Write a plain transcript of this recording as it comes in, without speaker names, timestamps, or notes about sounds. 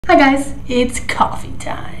Hi guys, it's coffee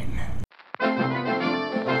time.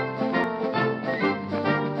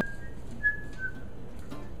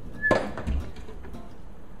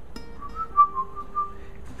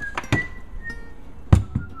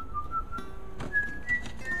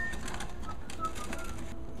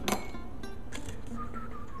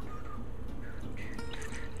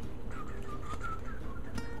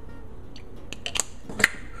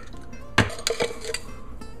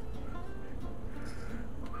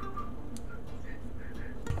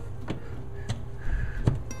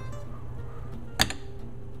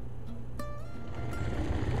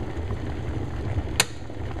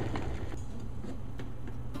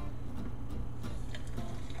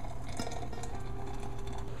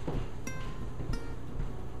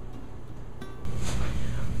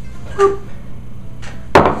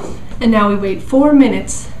 And now we wait 4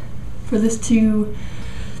 minutes for this to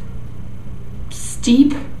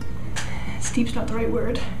steep. Steep's not the right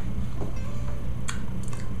word.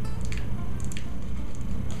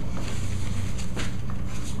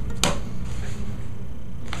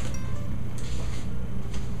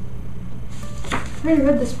 I already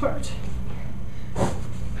read this part.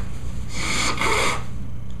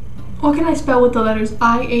 What can I spell with the letters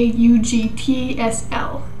I-A-U-G-T-S-L?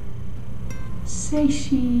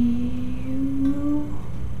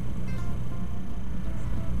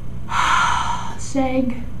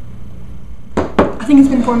 Seg. I think it's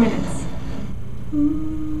been 4 minutes.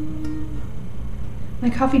 My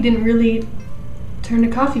coffee didn't really turn to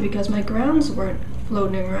coffee because my grounds weren't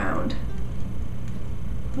floating around.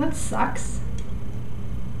 That sucks.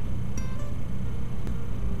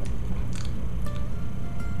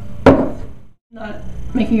 Not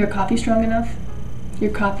making your coffee strong enough?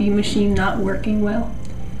 Your coffee machine not working well?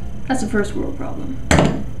 That's a first world problem.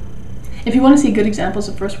 If you want to see good examples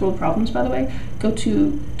of first world problems, by the way, go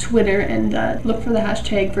to Twitter and look for the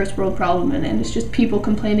hashtag first world problem, and it's just people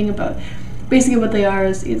complaining about, basically what they are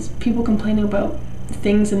is people complaining about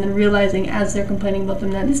things and then realizing as they're complaining about them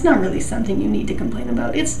that it's not really something you need to complain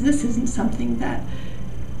about. This isn't something that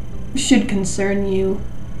should concern you,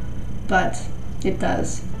 but it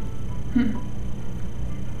does.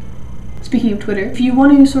 Speaking of Twitter, if you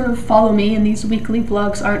want to sort of follow me and these weekly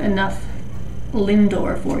vlogs aren't enough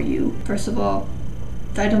Lindor for you, first of all,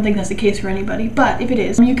 I don't think that's the case for anybody, but if it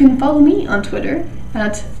is, you can follow me on Twitter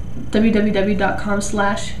at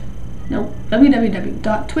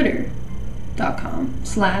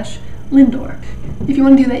www.twitter.com/Lindor. If you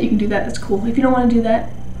want to do that, you can do that, that's cool. If you don't want to do that,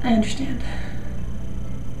 I understand.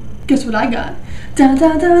 Guess what I got? Da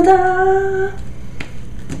da da da!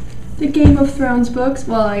 The Game of Thrones books.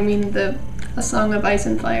 Well, I mean A Song of Ice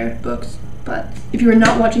and Fire books. But if you are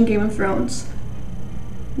not watching Game of Thrones,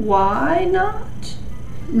 why not?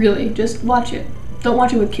 Really, just watch it. Don't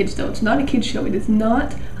watch it with kids though. It's not a kid's show. It is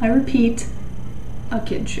not, I repeat, a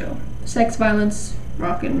kid's show. Sex, violence,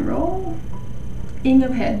 rock and roll, ing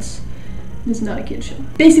of heads. It is not a kid's show.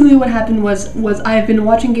 Basically what happened was I've been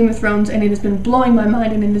watching Game of Thrones and it has been blowing my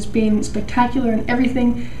mind and it has been spectacular and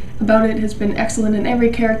everything about it has been excellent and every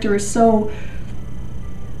character is so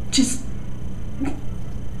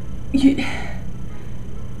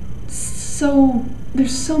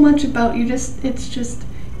there's so much about you,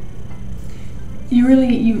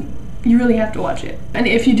 you really have to watch it. And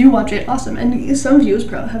if you do watch it, awesome. And some of you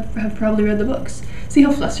have probably read the books. See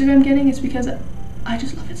how flustered I'm getting? It's because I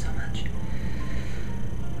just love it so much.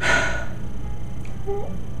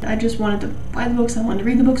 I just wanted to buy the books, I wanted to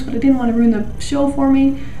read the books, but I didn't want to ruin the show for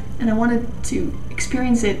me. And I wanted to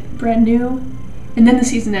experience it brand new, and then the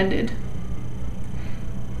season ended.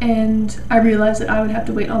 And I realized that I would have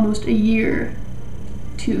to wait almost a year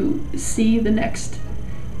to see the next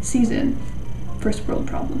season, First World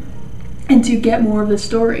Problem, and to get more of the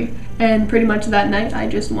story. And pretty much that night I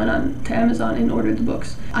just went on to Amazon and ordered the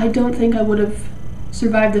books. I don't think I would have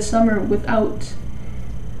survived the summer without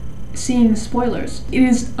seeing spoilers. It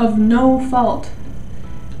is of no fault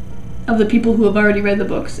of the people who have already read the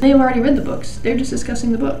books. They have already read the books. They're just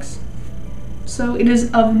discussing the books. So it is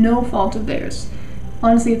of no fault of theirs.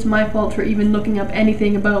 Honestly, it's my fault for even looking up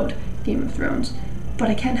anything about Game of Thrones. But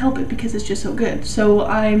I can't help it because it's just so good. So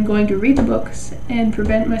I'm going to read the books and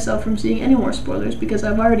prevent myself from seeing any more spoilers because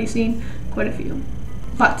I've already seen quite a few.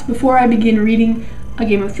 But before I begin reading A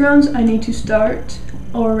Game of Thrones, I need to start,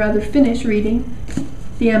 or rather finish reading,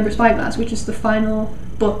 The Amber Spyglass, which is the final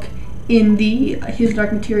book in the His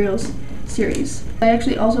Dark Materials series. I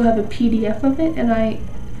actually also have a PDF of it, and I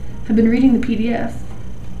have been reading the PDF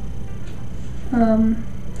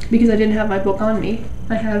because I didn't have my book on me.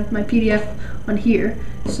 I have my PDF on here,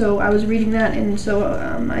 so I was reading that, and so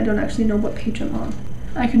I don't actually know what page I'm on.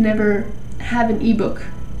 I could never have an ebook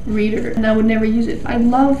reader and I would never use it. I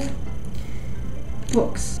love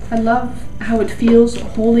books. I love how it feels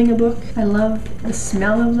holding a book. I love the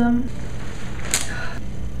smell of them.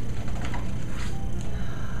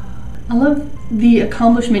 I love the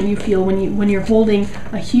accomplishment you feel when you're holding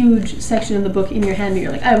a huge section of the book in your hand and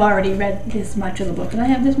you're like, I've already read this much of the book and I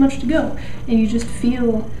have this much to go. And you just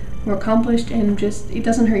feel more accomplished, and just, it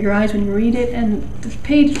doesn't hurt your eyes when you read it, and the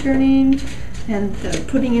page turning and the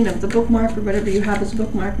putting in of the bookmark or whatever you have as a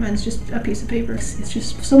bookmark. Mine's just a piece of paper. It's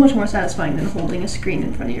just so much more satisfying than holding a screen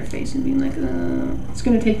in front of your face and being like, it's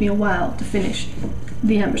going to take me a while to finish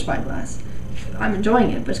The Amber Spyglass. I'm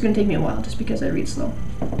enjoying it, but it's going to take me a while just because I read slowly.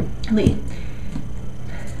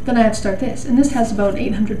 Then I have to start this, and this has about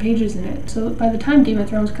 800 pages in it, so by the time Game of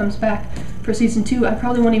Thrones comes back for season 2, I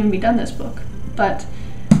probably won't even be done this book, but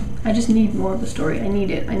I just need more of the story. I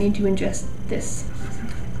need it. I need to ingest this.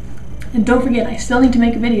 And don't forget, I still need to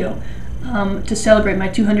make a video to celebrate my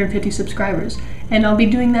 250 subscribers, and I'll be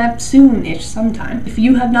doing that soon-ish sometime. If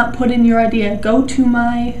you have not put in your idea, go to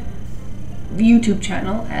my YouTube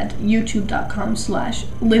channel at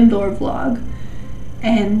youtube.com/LindorVlog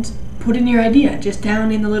and put in your idea just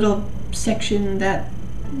down in the little section that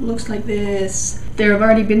looks like this. There have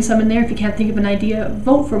already been some in there. If you can't think of an idea,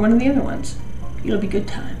 vote for one of the other ones. It'll be good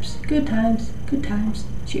times. Good times. Good times.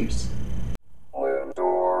 Cheers.